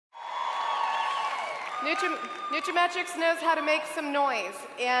NutraMetrix knows how to make some noise,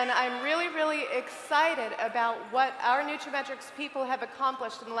 and I'm really, really excited about what our NutraMetrix people have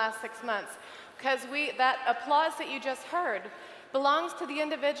accomplished in the last 6 months, because that applause that you just heard belongs to the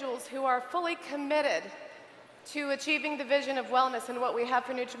individuals who are fully committed to achieving the vision of wellness and what we have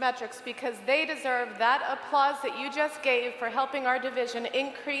for NutraMetrix, because they deserve that applause that you just gave for helping our division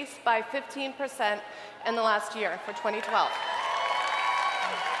increase by 15% in the last year for 2012.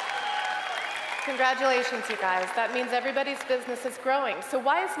 Congratulations, you guys. That means everybody's business is growing. So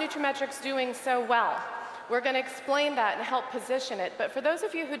why is NutraMetrix doing so well? We're going to explain that and help position it. But for those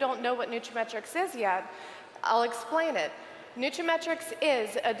of you who don't know what NutraMetrix is yet, I'll explain it. NutraMetrix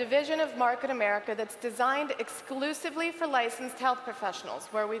is a division of Market America that's designed exclusively for licensed health professionals,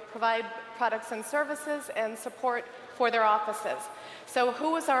 where we provide products and services and support for their offices. So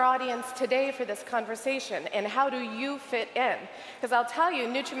who is our audience today for this conversation, and how do you fit in? Because I'll tell you,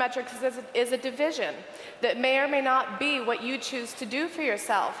 NutraMetrix is a division that may or may not be what you choose to do for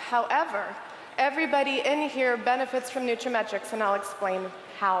yourself. However, everybody in here benefits from NutraMetrix, and I'll explain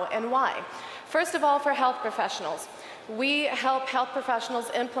how and why. First of all, for health professionals. We help health professionals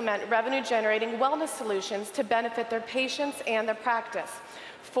implement revenue-generating wellness solutions to benefit their patients and their practice.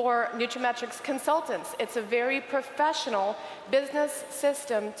 For NutraMetrix consultants, it's a very professional business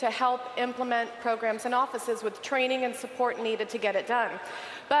system to help implement programs in offices with training and support needed to get it done.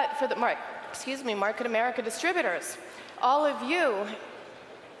 But for the Market America distributors, all of you,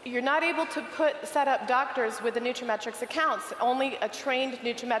 you're not able to set up doctors with the NutraMetrix accounts. Only a trained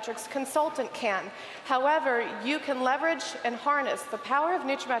NutraMetrix consultant can. However, you can leverage and harness the power of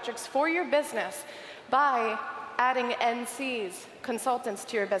NutraMetrix for your business by adding NCs, consultants,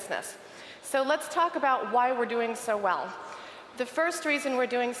 to your business. So let's talk about why we're doing so well. The first reason we're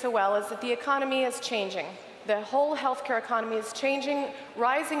doing so well is that the economy is changing. The whole healthcare economy is changing,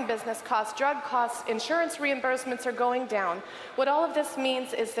 rising business costs, drug costs, insurance reimbursements are going down. What all of this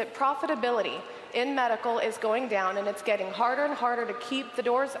means is that profitability in medical is going down, and it's getting harder and harder to keep the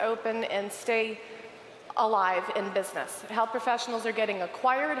doors open and stay alive in business. Health professionals are getting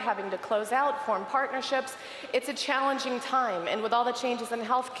acquired, having to close out, form partnerships. It's a challenging time, and with all the changes in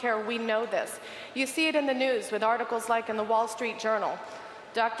healthcare, we know this. You see it in the news with articles like in the Wall Street Journal,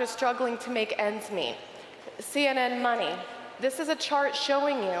 doctors struggling to make ends meet. CNN Money. This is a chart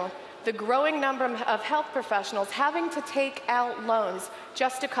showing you the growing number of health professionals having to take out loans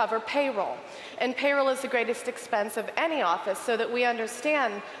just to cover payroll. And payroll is the greatest expense of any office, so that we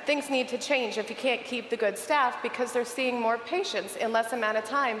understand things need to change if you can't keep the good staff, because they're seeing more patients in less amount of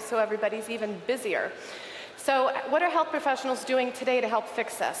time, so everybody's even busier. So what are health professionals doing today to help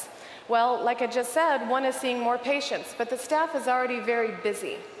fix this? Well, like I just said, one is seeing more patients, but the staff is already very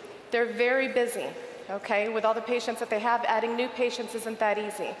busy. They're very busy. Okay, with all the patients that they have, adding new patients isn't that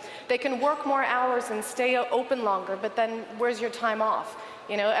easy. They can work more hours and stay open longer, but then where's your time off?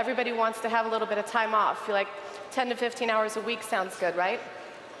 You know, everybody wants to have a little bit of time off. Like 10 to 15 hours a week sounds good, right?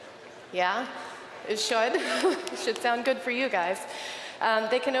 Yeah, it should. It should sound good for you guys.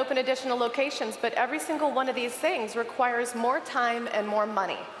 They can open additional locations, but every single one of these things requires more time and more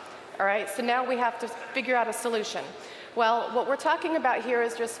money. All right, so now we have to figure out a solution. Well, what we're talking about here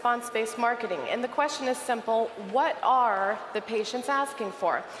is response-based marketing, and the question is simple: what are the patients asking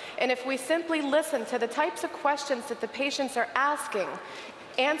for? And if we simply listen to the types of questions that the patients are asking,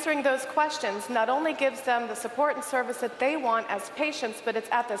 answering those questions not only gives them the support and service that they want as patients, but it's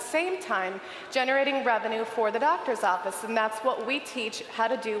at the same time generating revenue for the doctor's office, and that's what we teach how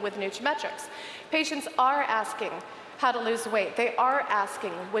to do with NutraMetrix. Patients are asking how to lose weight. They are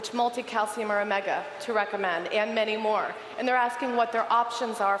asking which multi-calcium or omega to recommend, and many more. And they're asking what their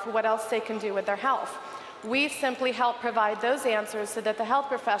options are for what else they can do with their health. We simply help provide those answers so that the health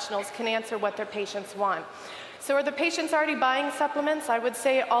professionals can answer what their patients want. So are the patients already buying supplements? I would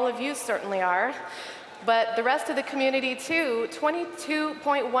say all of you certainly are. But the rest of the community too.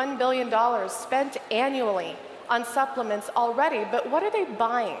 $22.1 billion spent annually on supplements already. But what are they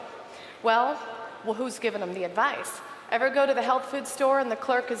buying? Well, who's giving them the advice? Ever go to the health food store and the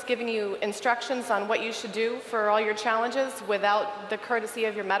clerk is giving you instructions on what you should do for all your challenges without the courtesy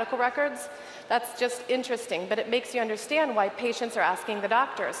of your medical records? That's just interesting, but it makes you understand why patients are asking the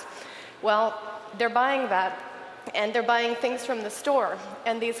doctors. Well, they're buying that, and they're buying things from the store.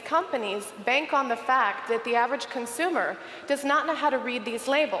 And these companies bank on the fact that the average consumer does not know how to read these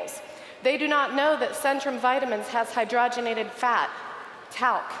labels. They do not know that Centrum Vitamins has hydrogenated fat,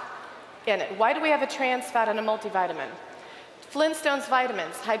 talc, in it. Why do we have a trans fat in a multivitamin? Flintstones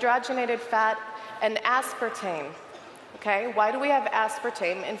vitamins, hydrogenated fat, and aspartame. Okay, why do we have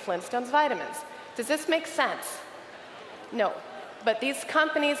aspartame in Flintstones vitamins? Does this make sense? No. But these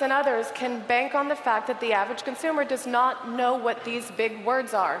companies and others can bank on the fact that the average consumer does not know what these big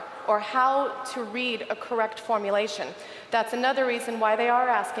words are or how to read a correct formulation. That's another reason why they are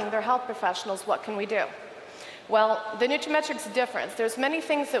asking their health professionals, what can we do? Well, the NutraMetrix difference, there's many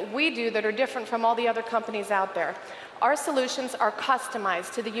things that we do that are different from all the other companies out there. Our solutions are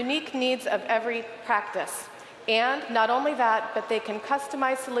customized to the unique needs of every practice. And not only that, but they can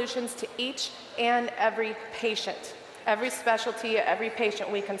customize solutions to each and every patient. Every specialty, every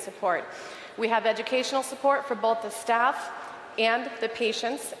patient we can support. We have educational support for both the staff and the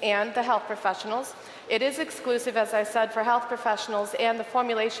patients and the health professionals. It is exclusive, as I said, for health professionals, and the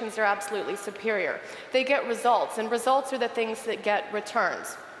formulations are absolutely superior. They get results, and results are the things that get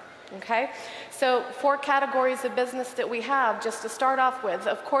returns. Okay? So 4 categories of business that we have, just to start off with.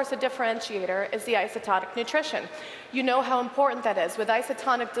 Of course, a differentiator is the isotonic nutrition. You know how important that is. With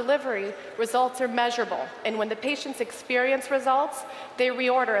isotonic delivery, results are measurable. And when the patients experience results, they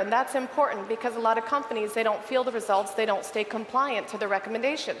reorder. And that's important because a lot of companies, they don't feel the results, they don't stay compliant to the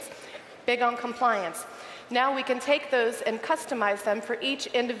recommendations. Big on compliance. Now we can take those and customize them for each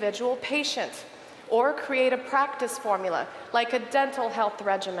individual patient, or create a practice formula, like a dental health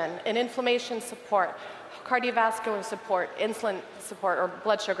regimen, an inflammation support, cardiovascular support, insulin support, or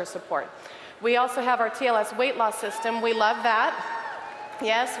blood sugar support. We also have our TLS weight loss system. We love that.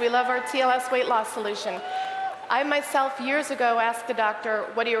 Yes, we love our TLS weight loss solution. I myself, years ago, asked the doctor,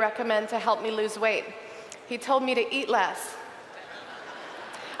 what do you recommend to help me lose weight? He told me to eat less.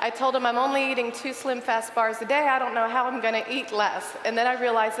 I told him I'm only eating 2 Slim Fast bars a day. I don't know how I'm going to eat less. And then I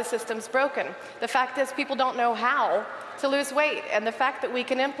realized the system's broken. The fact is, people don't know how to lose weight. And the fact that we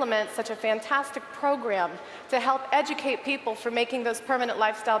can implement such a fantastic program to help educate people for making those permanent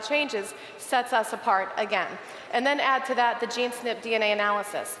lifestyle changes sets us apart again. And then add to that the gene SNP DNA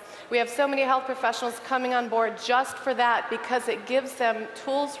analysis. We have so many health professionals coming on board just for that, because it gives them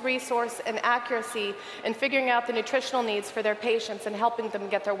tools, resource, and accuracy in figuring out the nutritional needs for their patients and helping them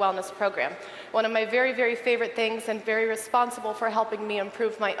get their wellness program. One of my very, very favorite things, and very responsible for helping me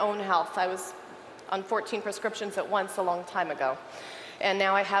improve my own health. I was on 14 prescriptions at once a long time ago. And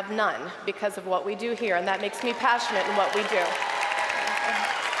now I have none because of what we do here, and that makes me passionate in what we do.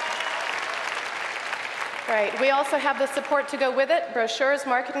 Right. We also have the support to go with it, brochures,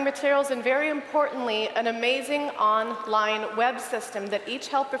 marketing materials, and very importantly, an amazing online web system that each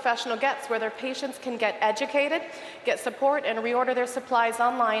health professional gets, where their patients can get educated, get support, and reorder their supplies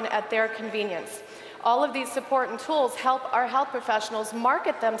online at their convenience. All of these support and tools help our health professionals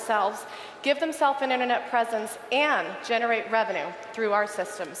market themselves, give themselves an internet presence, and generate revenue through our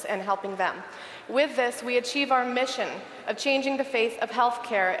systems and helping them. With this, we achieve our mission of changing the face of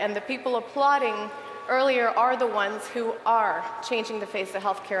healthcare, and the people applauding earlier are the ones who are changing the face of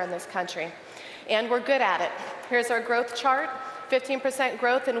healthcare in this country. And we're good at it. Here's our growth chart, 15%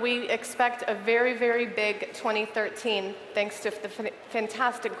 growth, and we expect a very, very big 2013, thanks to the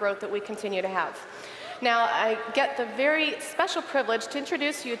fantastic growth that we continue to have. Now, I get the very special privilege to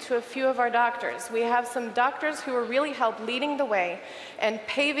introduce you to a few of our doctors. We have some doctors who are really helped leading the way and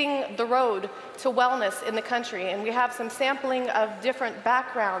paving the road to wellness in the country. And we have some sampling of different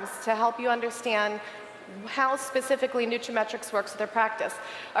backgrounds to help you understand how specifically NutraMetrix works with their practice.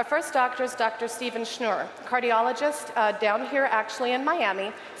 Our first doctor is Dr. Steven Schnur, cardiologist down here actually in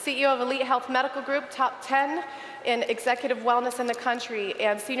Miami, CEO of Elite Health Medical Group, top 10 in executive wellness in the country,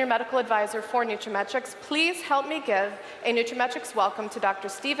 and senior medical advisor for NutraMetrix. Please help me give a NutraMetrix welcome to Dr.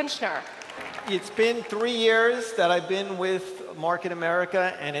 Steven Schnur. It's been 3 years that I've been with Market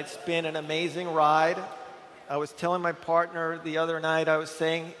America, and it's been an amazing ride. I was telling my partner the other night, I was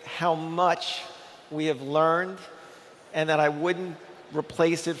saying how much we have learned, and that I wouldn't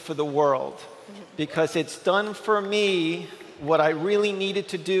replace it for the world, because it's done for me what I really needed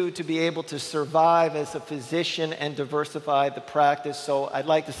to do to be able to survive as a physician and diversify the practice. So I'd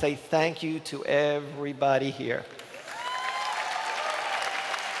like to say thank you to everybody here.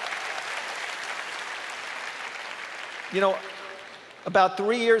 You know, about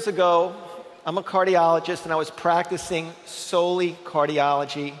 3 years ago, I'm a cardiologist, and I was practicing solely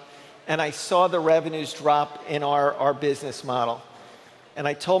cardiology, and I saw the revenues drop in our business model. And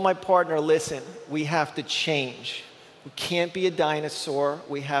I told my partner, listen, we have to change. We can't be a dinosaur.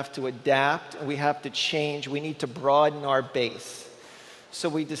 We have to adapt, and we have to change. We need to broaden our base. So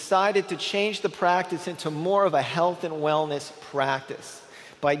we decided to change the practice into more of a health and wellness practice.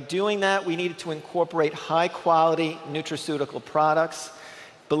 By doing that, we needed to incorporate high-quality nutraceutical products.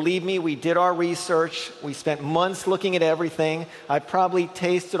 Believe me, we did our research. We spent months looking at everything. I probably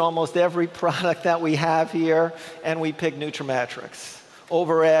tasted almost every product that we have here, and we picked NutraMetrix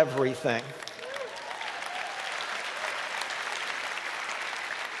over everything.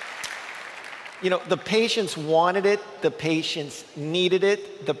 You know, the patients wanted it, the patients needed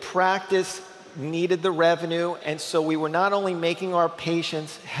it, the practice needed the revenue, and so we were not only making our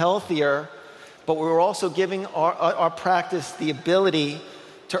patients healthier, but we were also giving our practice the ability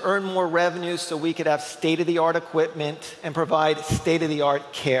to earn more revenue so we could have state-of-the-art equipment and provide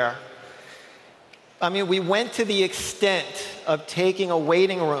state-of-the-art care. I mean, we went to the extent of taking a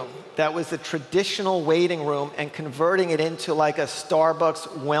waiting room that was a traditional waiting room and converting it into like a Starbucks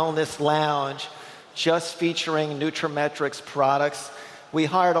wellness lounge, just featuring NutraMetrix products. We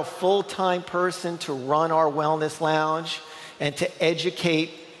hired a full-time person to run our wellness lounge and to educate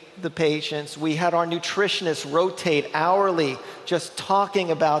the patients. We had our nutritionists rotate hourly just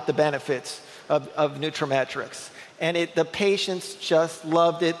talking about the benefits of NutraMetrix. And the patients just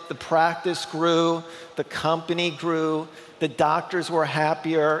loved it. The practice grew, the company grew, the doctors were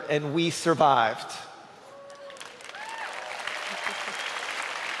happier, and we survived.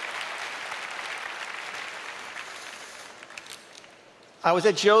 I was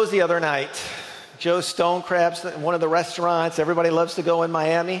at Joe's the other night. Joe's Stone Crabs, one of the restaurants everybody loves to go in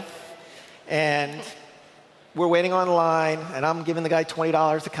Miami. And we're waiting online, and I'm giving the guy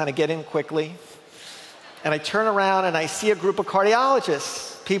 $20 to kind of get in quickly. And I turn around and I see a group of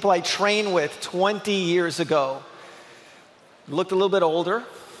cardiologists, people I trained with 20 years ago. Looked a little bit older, a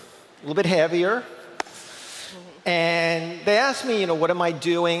little bit heavier. And they asked me, you know, what am I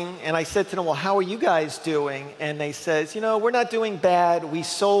doing? And I said to them, well, how are you guys doing? And they said, you know, we're not doing bad. We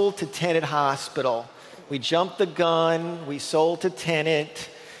sold to Tenet Hospital. We jumped the gun. We sold to Tenet.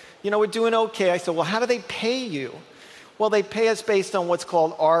 You know, we're doing okay. I said, well, how do they pay you? Well, they pay us based on what's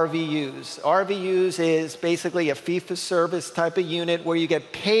called RVUs. RVUs is basically a fee-for-service type of unit where you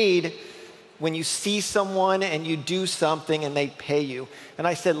get paid when you see someone and you do something and they pay you. And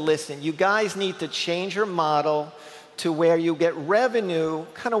I said, listen, you guys need to change your model to where you get revenue,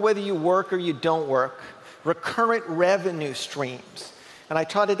 kind of whether you work or you don't work, recurrent revenue streams. And I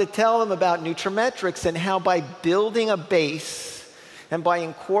tried to tell them about NutraMetrix and how by building a base and by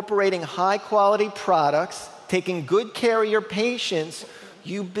incorporating high-quality products, taking good care of your patients,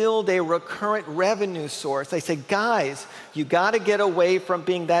 you build a recurrent revenue source. I said, guys, you got to get away from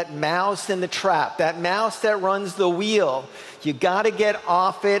being that mouse in the trap, that mouse that runs the wheel. You got to get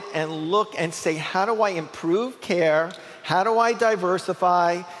off it and look and say, how do I improve care? How do I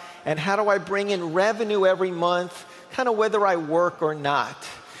diversify? And how do I bring in revenue every month, kind of whether I work or not?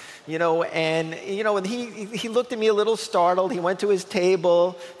 You know, and he looked at me a little startled. He went to his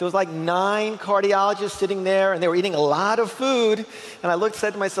table. There was like 9 cardiologists sitting there, and they were eating a lot of food. And I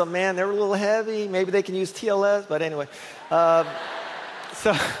said to myself, man, they're a little heavy. Maybe they can use TLS. But anyway,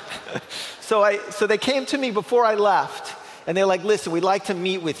 so they came to me before I left, and they're like, listen, we'd like to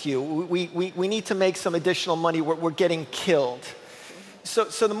meet with you. We need to make some additional money. We're getting killed.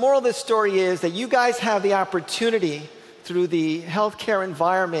 So the moral of this story is that you guys have the opportunity through the healthcare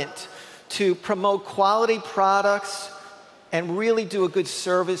environment to promote quality products and really do a good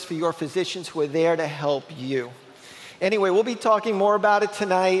service for your physicians who are there to help you. Anyway, we'll be talking more about it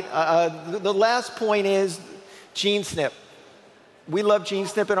tonight. The last point is GeneSnip. We love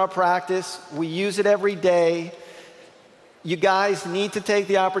GeneSnip in our practice. We use it every day. You guys need to take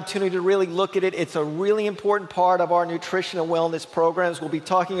the opportunity to really look at it. It's a really important part of our nutrition and wellness programs. We'll be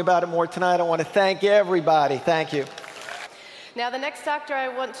talking about it more tonight. I want to thank everybody. Thank you. Now, the next doctor I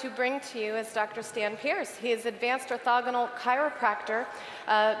want to bring to you is Dr. Stan Pierce. He is advanced orthogonal chiropractor,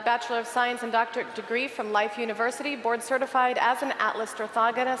 Bachelor of Science and Doctorate degree from Life University, board certified as an Atlas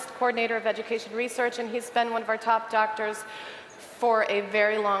orthogonist, coordinator of education research, and he's been one of our top doctors for a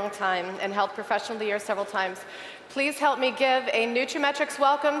very long time and held Professional of the Year several times. Please help me give a NutraMetrix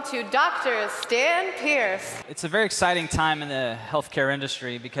welcome to Dr. Stan Pierce. It's a very exciting time in the healthcare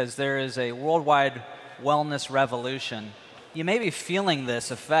industry because there is a worldwide wellness revolution. You may be feeling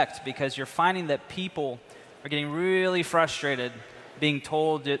this effect because you're finding that people are getting really frustrated being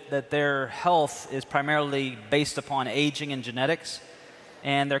told that their health is primarily based upon aging and genetics,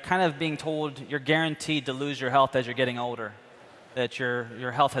 and they're kind of being told you're guaranteed to lose your health as you're getting older, that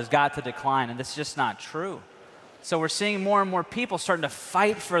your health has got to decline, and this is just not true. So we're seeing more and more people starting to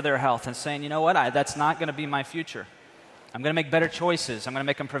fight for their health and saying, you know what, that's not going to be my future. I'm going to make better choices. I'm going to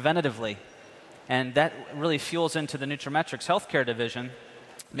make them preventatively. And that really fuels into the NutraMetrix healthcare division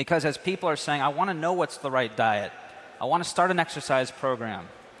because as people are saying, I want to know what's the right diet. I want to start an exercise program.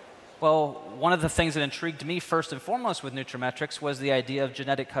 Well, one of the things that intrigued me first and foremost with NutraMetrix was the idea of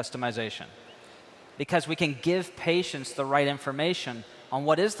genetic customization. Because we can give patients the right information on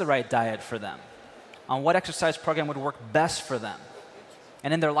what is the right diet for them, on what exercise program would work best for them,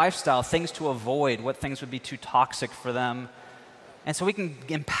 and in their lifestyle, things to avoid, what things would be too toxic for them, And so we can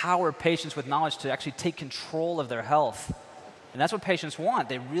empower patients with knowledge to actually take control of their health. And that's what patients want.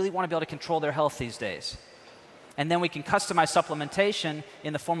 They really want to be able to control their health these days. And then we can customize supplementation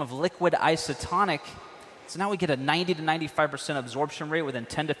in the form of liquid isotonic. So now we get a 90 to 95% absorption rate within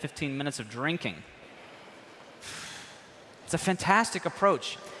 10 to 15 minutes of drinking. It's a fantastic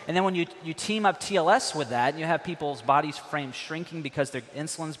approach. And then when you team up TLS with that, you have people's bodies frames shrinking because their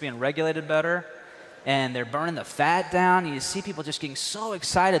insulin's being regulated better, and they're burning the fat down. And you see people just getting so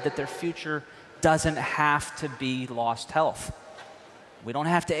excited that their future doesn't have to be lost health. We don't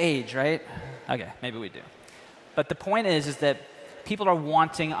have to age, right? Okay, maybe we do. But the point is that people are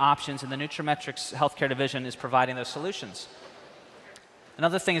wanting options, and the NutraMetrix healthcare division is providing those solutions.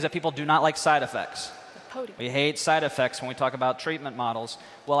 Another thing is that people do not like side effects. We hate side effects when we talk about treatment models.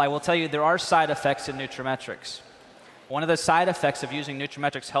 Well, I will tell you there are side effects in NutraMetrix. One of the side effects of using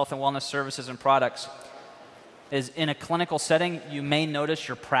NutraMetrix health and wellness services and products is in a clinical setting, you may notice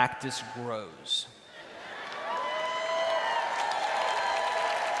your practice grows.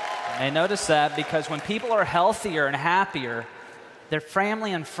 You may notice that because when people are healthier and happier, their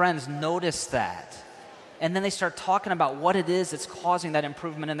family and friends notice that. And then they start talking about what it is that's causing that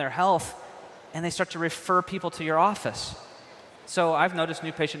improvement in their health, and they start to refer people to your office. So I've noticed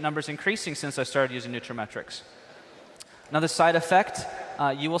new patient numbers increasing since I started using NutraMetrix. Another side effect,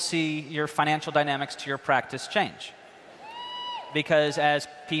 you will see your financial dynamics to your practice change. Because as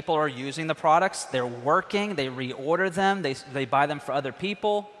people are using the products, they're working, they reorder them, they buy them for other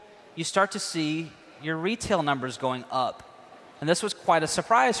people, you start to see your retail numbers going up. And this was quite a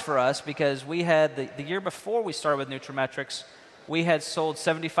surprise for us because we had, the year before we started with NutraMetrix, we had sold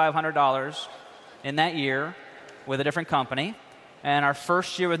 $7,500 in that year with a different company. And our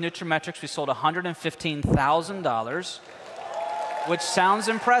first year with NutraMetrix, we sold $115,000, which sounds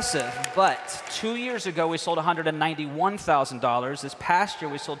impressive. But 2 years ago, we sold $191,000. This past year,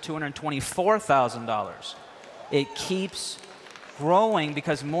 we sold $224,000. It keeps growing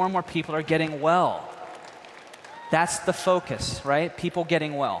because more and more people are getting well. That's the focus, right? People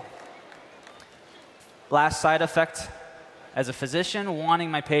getting well. Last side effect, as a physician,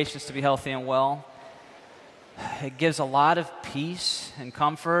 wanting my patients to be healthy and well, it gives a lot of peace and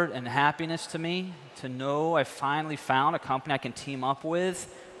comfort and happiness to me to know I finally found a company I can team up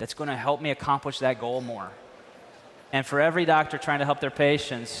with that's going to help me accomplish that goal more. And for every doctor trying to help their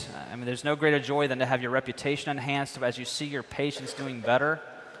patients, I mean, there's no greater joy than to have your reputation enhanced as you see your patients doing better.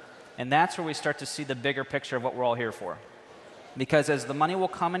 And that's where we start to see the bigger picture of what we're all here for. Because as the money will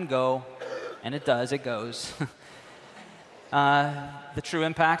come and go, and it does, it goes, the true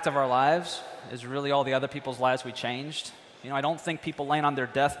impact of our lives is really all the other people's lives we changed. You know, I don't think people laying on their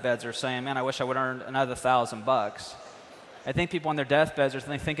deathbeds are saying, man, I wish I would earn another $1,000. I think people on their deathbeds are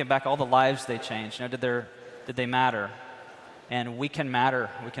thinking back all the lives they changed. You know, did they matter? And we can matter.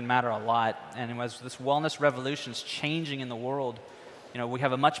 We can matter a lot. And as this wellness revolution is changing in the world, you know, we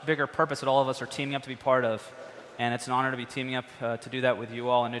have a much bigger purpose that all of us are teaming up to be part of. And it's an honor to be teaming up to do that with you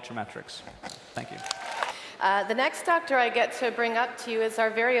all in NutraMetrix. Thank you. The next doctor I get to bring up to you is our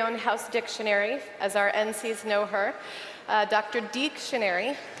very own house dictionary, as our NCs know her, Dr.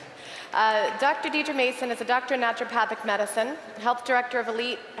 Dictionary. Dr. Deidre Mason is a doctor in naturopathic medicine, health director of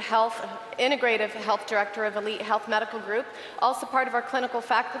Elite Health, integrative health director of Elite Health Medical Group, also part of our clinical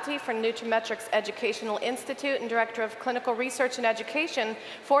faculty for NutraMetrix Educational Institute, and director of clinical research and education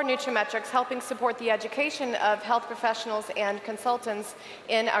for NutraMetrix, helping support the education of health professionals and consultants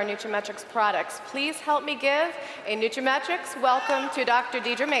in our NutraMetrix products. Please help me give a NutraMetrix welcome to Dr.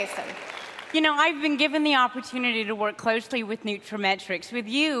 Deidre Mason. You know, I've been given the opportunity to work closely with NutraMetrix, with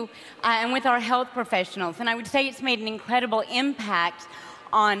you, and with our health professionals. And I would say it's made an incredible impact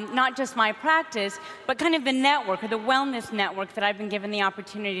on not just my practice, but kind of the network, or the wellness network that I've been given the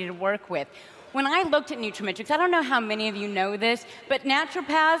opportunity to work with. When I looked at NutraMetrix, I don't know how many of you know this, but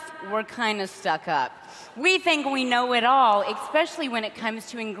naturopaths, we're kind of stuck up. We think we know it all, especially when it comes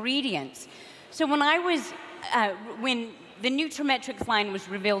to ingredients. So when the NutraMetrix line was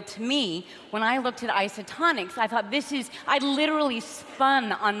revealed to me, when I looked at isotonics, I thought I literally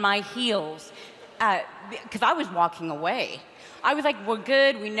spun on my heels because I was walking away. I was like, we're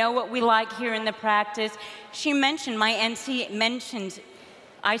good, we know what we like here in the practice. My NC mentioned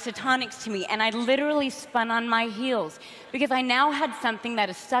isotonics to me, and I literally spun on my heels because I now had something that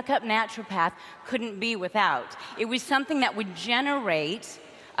a stuck-up naturopath couldn't be without. It was something that would generate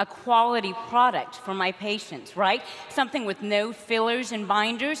a quality product for my patients, right? Something with no fillers and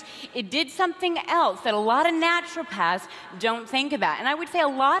binders. It did something else that a lot of naturopaths don't think about, and I would say a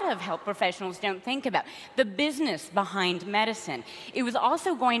lot of health professionals don't think about, the business behind medicine. It was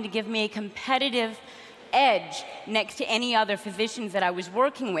also going to give me a competitive edge next to any other physicians that I was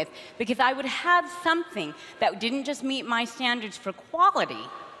working with, because I would have something that didn't just meet my standards for quality,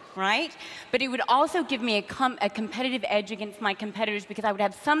 right? But it would also give me a competitive edge against my competitors, because I would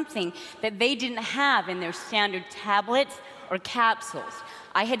have something that they didn't have in their standard tablets or capsules.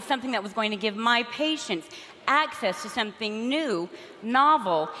 I had something that was going to give my patients access to something new,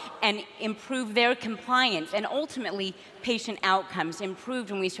 novel, and improve their compliance, and ultimately patient outcomes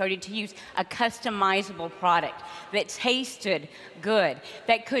improved when we started to use a customizable product that tasted good,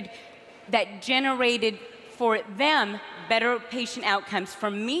 that generated for them better patient outcomes.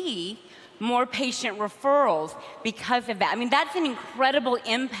 For me, more patient referrals because of that. I mean, that's an incredible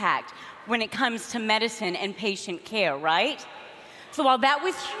impact when it comes to medicine and patient care, right? So while that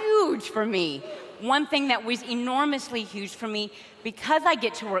was huge for me, one thing that was enormously huge for me, because I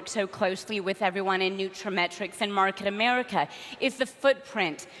get to work so closely with everyone in NutraMetrix and Market America, is the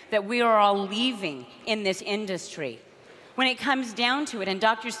footprint that we are all leaving in this industry. When it comes down to it, and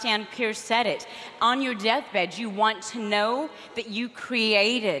Dr. Stan Pierce said it, on your deathbed, you want to know that you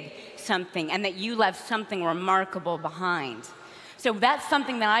created something and that you left something remarkable behind. So that's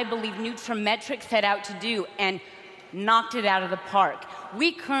something that I believe NutraMetrix set out to do, and knocked it out of the park.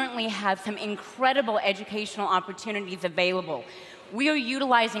 We currently have some incredible educational opportunities available. We are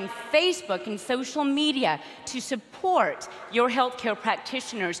utilizing Facebook and social media to support your healthcare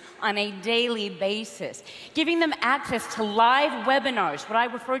practitioners on a daily basis, giving them access to live webinars, what I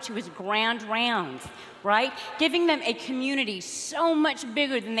refer to as grand rounds, right? Giving them a community so much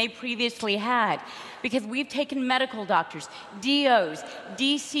bigger than they previously had, because we've taken medical doctors, DOs,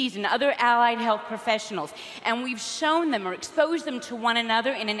 DCs, and other allied health professionals, and we've shown them or exposed them to one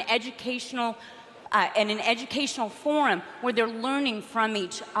another in an educational forum where they're learning from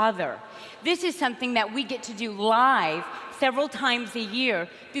each other. This is something that we get to do live several times a year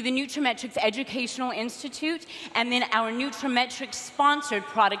through the NutraMetrix Educational Institute and then our NutraMetrix sponsored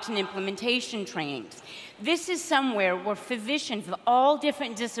product and implementation trainings. This is somewhere where physicians of all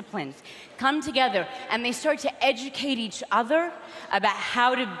different disciplines come together and they start to educate each other about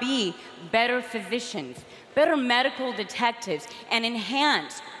how to be better physicians, better medical detectives, and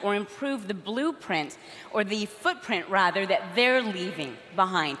enhance or improve the blueprint, or the footprint rather, that they're leaving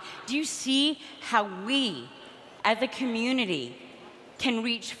behind. Do you see how we, as a community, can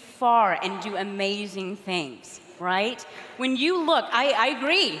reach far and do amazing things, right? When you look, I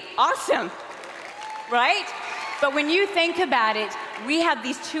agree, awesome, right? But when you think about it, we have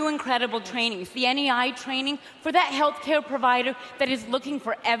these two incredible trainings. The NEI training for that healthcare provider that is looking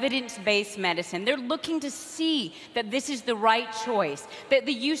for evidence-based medicine. They're looking to see that this is the right choice, that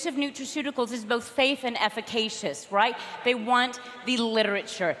the use of nutraceuticals is both safe and efficacious, right? They want the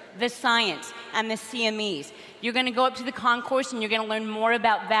literature, the science, and the CMEs. You're going to go up to the concourse and you're going to learn more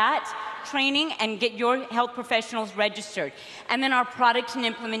about that training and get your health professionals registered. And then our product and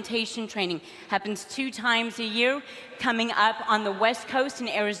implementation training happens 2 times a year, coming up on the West Coast in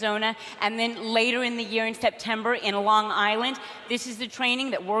Arizona, and then later in the year in September in Long Island. This is the training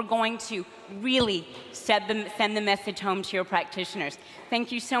that we're going to really send the message home to your practitioners.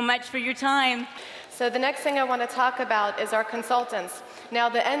 Thank you so much for your time. So the next thing I want to talk about is our consultants. Now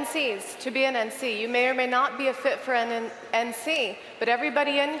the NCs, to be an NC, you may or may not be a fit for an NC, but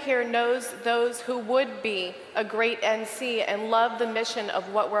everybody in here knows those who would be a great NC and love the mission of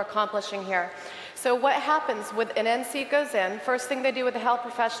what we're accomplishing here. So what happens when an NC goes in, first thing they do with a health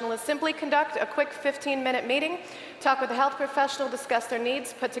professional is simply conduct a quick 15-minute meeting, talk with the health professional, discuss their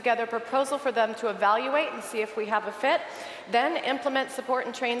needs, put together a proposal for them to evaluate and see if we have a fit, then implement, support,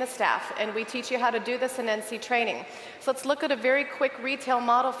 and train the staff. And we teach you how to do this in NC training. So let's look at a very quick retail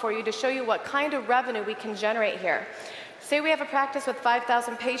model for you to show you what kind of revenue we can generate here. Say we have a practice with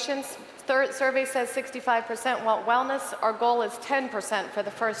 5,000 patients. Survey says 65% want wellness. Our goal is 10% for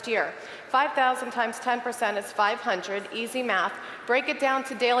the first year. 5,000 times 10% is 500, easy math. Break it down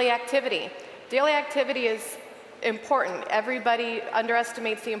to daily activity. Daily activity is important. Everybody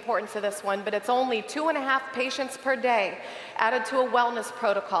underestimates the importance of this one, but it's only 2.5 patients per day added to a wellness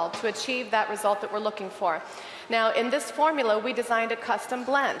protocol to achieve that result that we're looking for. Now, in this formula, we designed a custom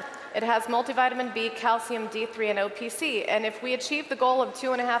blend. It has multivitamin B, calcium, D3, and OPC. And if we achieve the goal of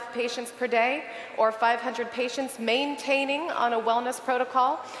 2.5 patients per day or 500 patients maintaining on a wellness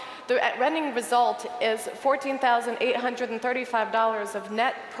protocol, the ending result is $14,835 of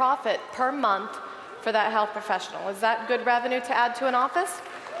net profit per month for that health professional. Is that good revenue to add to an office?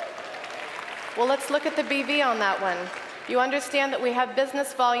 Well, let's look at the BV on that one. You understand that we have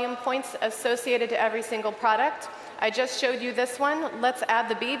business volume points associated to every single product. I just showed you this one. Let's add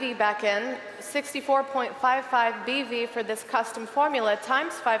the BV back in. 64.55 BV for this custom formula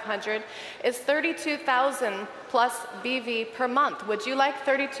times 500 is 32,000 plus BV per month. Would you like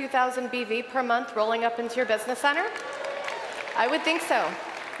 32,000 BV per month rolling up into your business center? I would think so.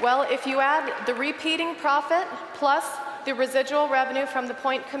 Well, if you add the repeating profit plus the residual revenue from the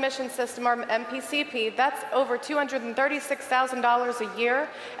point commission system, or MPCP, that's over $236,000 a year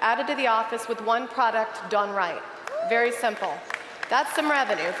added to the office with one product done right. Very simple. That's some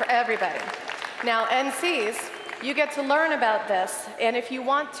revenue for everybody. Now, NCs, you get to learn about this, and if you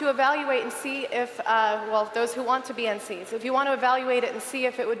want to evaluate and see if, well, those who want to be NCs, if you want to evaluate it and see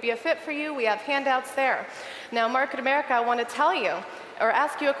if it would be a fit for you, we have handouts there. Now, Market America, I want to tell you, or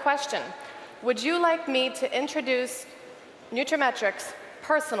ask you a question. Would you like me to introduce NutraMetrix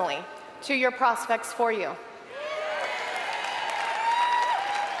personally to your prospects for you?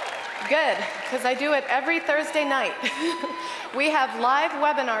 Good, because I do it every Thursday night. We have live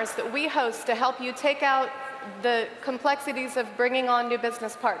webinars that we host to help you take out the complexities of bringing on new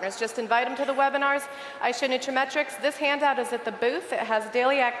business partners. Just invite them to the webinars. I show NutraMetrix. This handout is at the booth. It has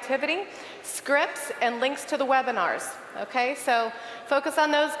daily activity, scripts, and links to the webinars. Okay, so focus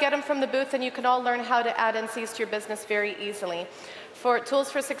on those, get them from the booth, and you can all learn how to add NCs to your business very easily. For Tools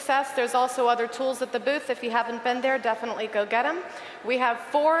for Success, there's also other tools at the booth. If you haven't been there, definitely go get them. We have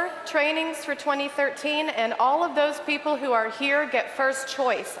 4 trainings for 2013, and all of those people who are here get first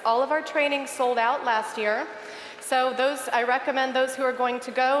choice. All of our trainings sold out last year. So those, I recommend those who are going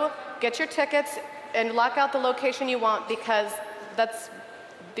to go, get your tickets and lock out the location you want, because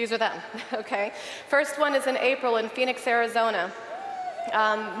these are them, okay? First one is in April in Phoenix, Arizona.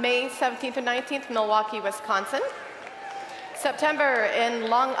 May 17th and 19th, Milwaukee, Wisconsin. September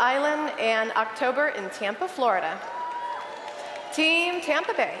in Long Island, and October in Tampa, Florida. Team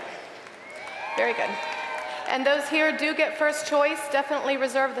Tampa Bay. Very good. And those here do get first choice. Definitely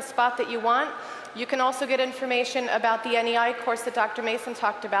reserve the spot that you want. You can also get information about the NEI course that Dr. Mason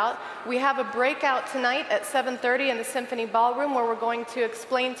talked about. We have a breakout tonight at 7:30 in the Symphony Ballroom, where we're going to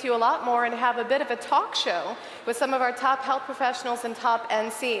explain to you a lot more and have a bit of a talk show with some of our top health professionals and top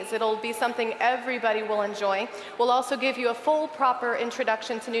NCs. It'll be something everybody will enjoy. We'll also give you a full, proper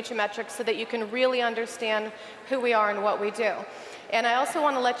introduction to NutraMetrix so that you can really understand who we are and what we do. And I also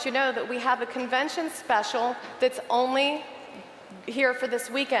want to let you know that we have a convention special that's only here for this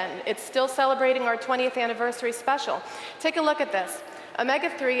weekend. It's still celebrating our 20th anniversary special. Take a look at this.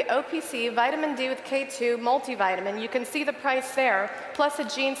 Omega-3, OPC, vitamin D with K2, multivitamin. You can see the price there, plus a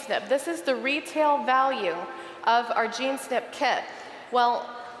gene snip. This is the retail value of our gene snip kit. Well,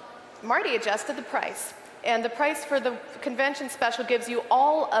 Marty adjusted the price, and the price for the convention special gives you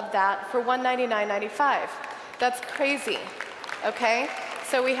all of that for $199.95. That's crazy, okay?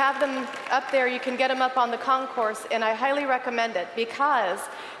 So we have them up there. You can get them up on the concourse, and I highly recommend it because,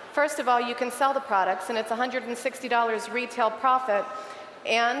 first of all, you can sell the products, and it's $160 retail profit,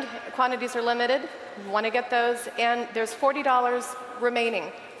 and quantities are limited. You want to get those, and there's $40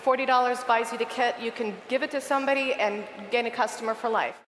 remaining. $40 buys you the kit. You can give it to somebody and gain a customer for life.